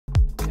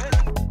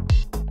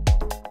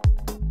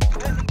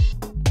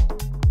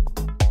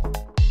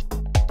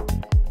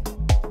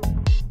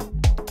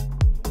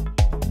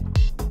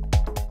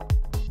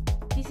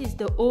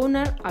the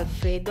owner,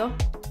 Alfredo,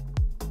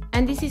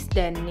 and this is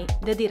Danny,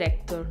 the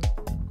director.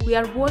 We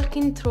are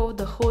walking through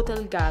the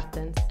hotel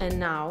gardens, and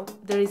now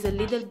there is a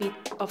little bit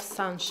of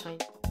sunshine.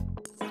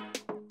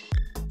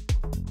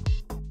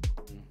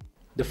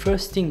 The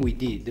first thing we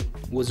did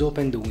was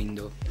open the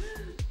window.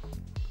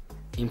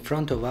 In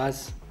front of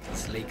us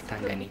is Lake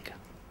Tanganyika.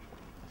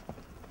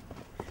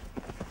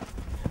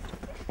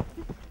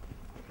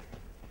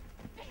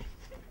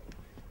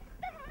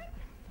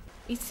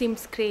 It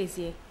seems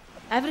crazy.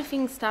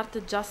 Everything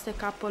started just a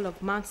couple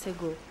of months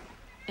ago,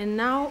 and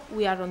now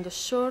we are on the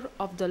shore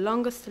of the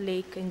longest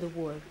lake in the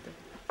world.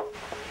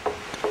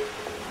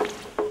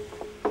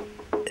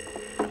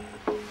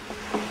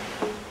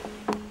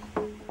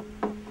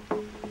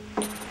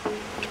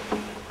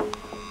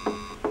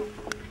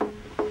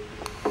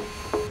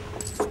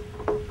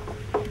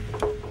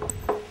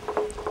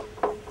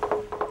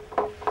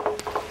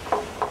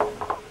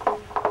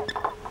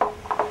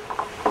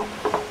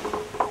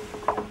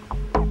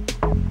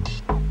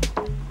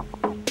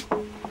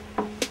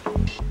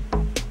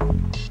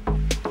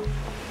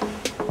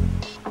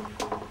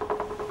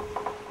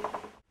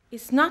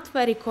 It's not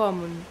very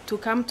common to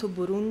come to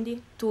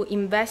Burundi to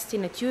invest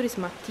in a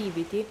tourism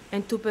activity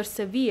and to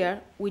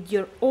persevere with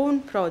your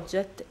own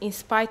project in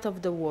spite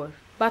of the war.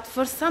 But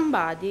for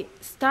somebody,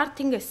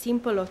 starting a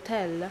simple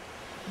hotel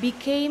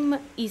became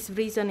his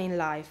reason in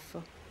life.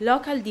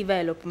 Local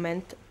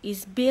development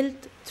is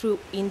built through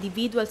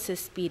individuals'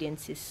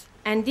 experiences,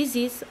 and this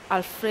is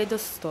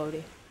Alfredo's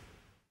story.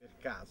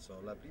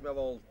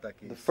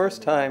 The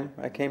first time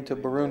I came to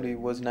Burundi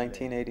was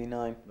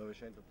 1989.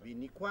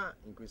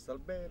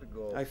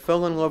 I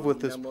fell in love with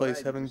this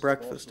place having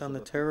breakfast on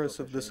the terrace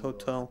of this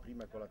hotel.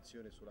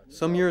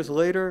 Some years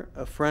later,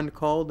 a friend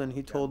called and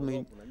he told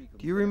me,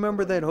 "Do you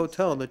remember that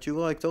hotel that you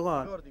liked a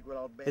lot?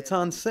 It's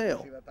on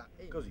sale."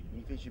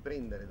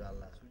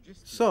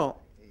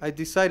 So, I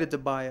decided to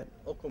buy it.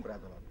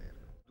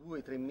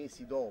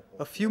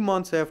 A few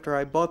months after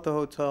I bought the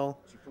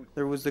hotel,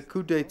 there was the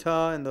coup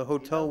d'etat and the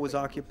hotel was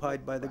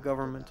occupied by the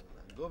government.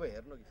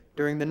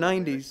 During the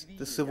 90s,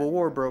 the Civil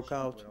War broke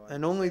out,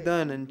 and only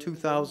then, in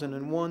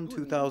 2001,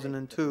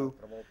 2002,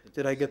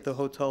 did I get the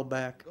hotel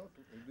back.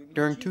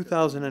 During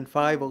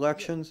 2005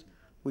 elections,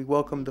 we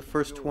welcomed the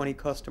first 20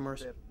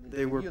 customers.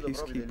 They were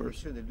peacekeepers.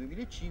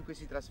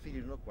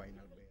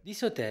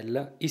 This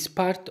hotel is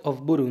part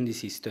of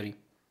Burundi's history,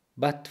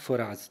 but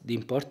for us the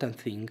important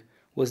thing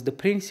was the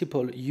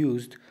principle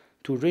used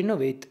to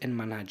renovate and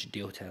manage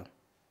the hotel.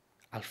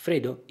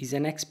 Alfredo is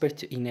an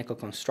expert in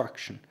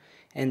eco-construction,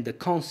 and the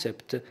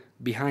concept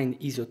behind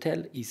his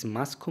hotel is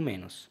más con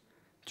menos,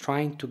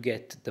 trying to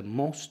get the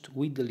most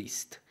with the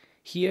least.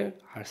 Here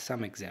are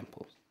some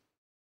examples.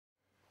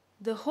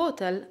 The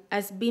hotel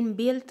has been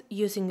built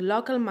using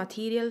local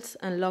materials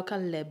and local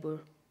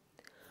labor.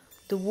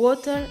 The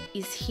water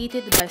is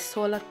heated by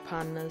solar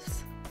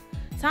panels.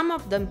 Some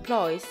of the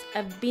employees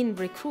have been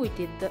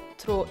recruited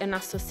through an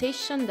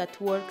association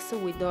that works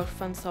with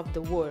orphans of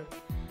the war,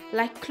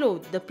 like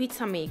Claude, the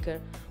pizza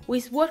maker, who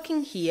is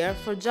working here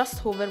for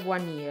just over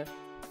 1 year.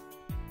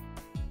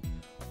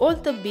 All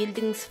the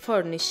buildings'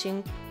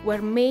 furnishing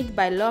were made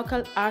by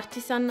local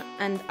artisans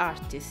and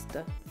artists.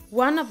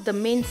 One of the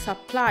main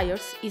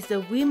suppliers is the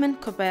Women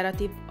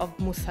Cooperative of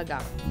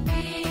Musaga.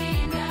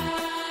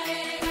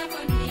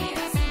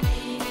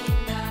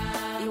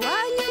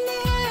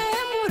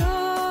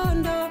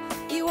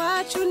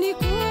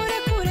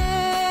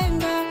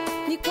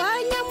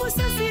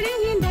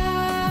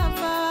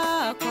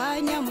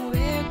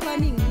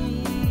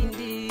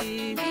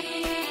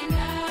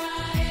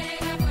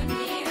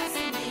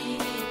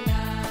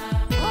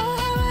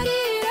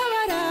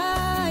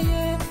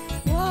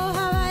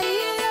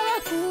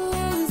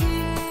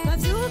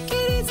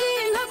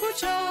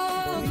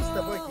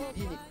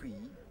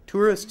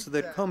 Tourists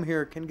that come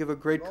here can give a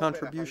great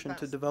contribution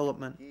to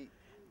development.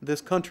 This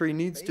country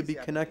needs to be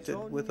connected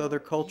with other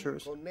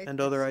cultures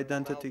and other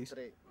identities.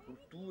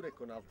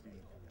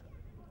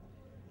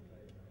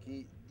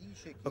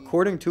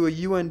 According to a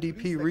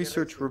UNDP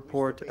research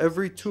report,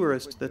 every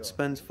tourist that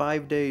spends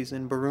 5 days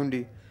in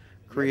Burundi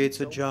creates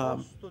a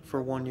job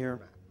for 1 year.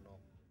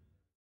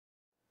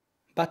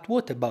 But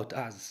what about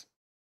us?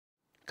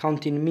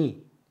 Counting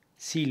me,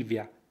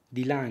 Silvia,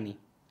 Dilani,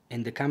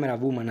 and the camera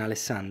woman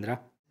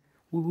Alessandra,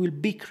 we will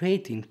be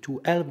creating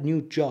 12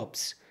 new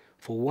jobs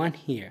for 1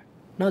 year.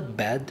 Not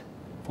bad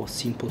for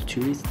simple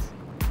tourists.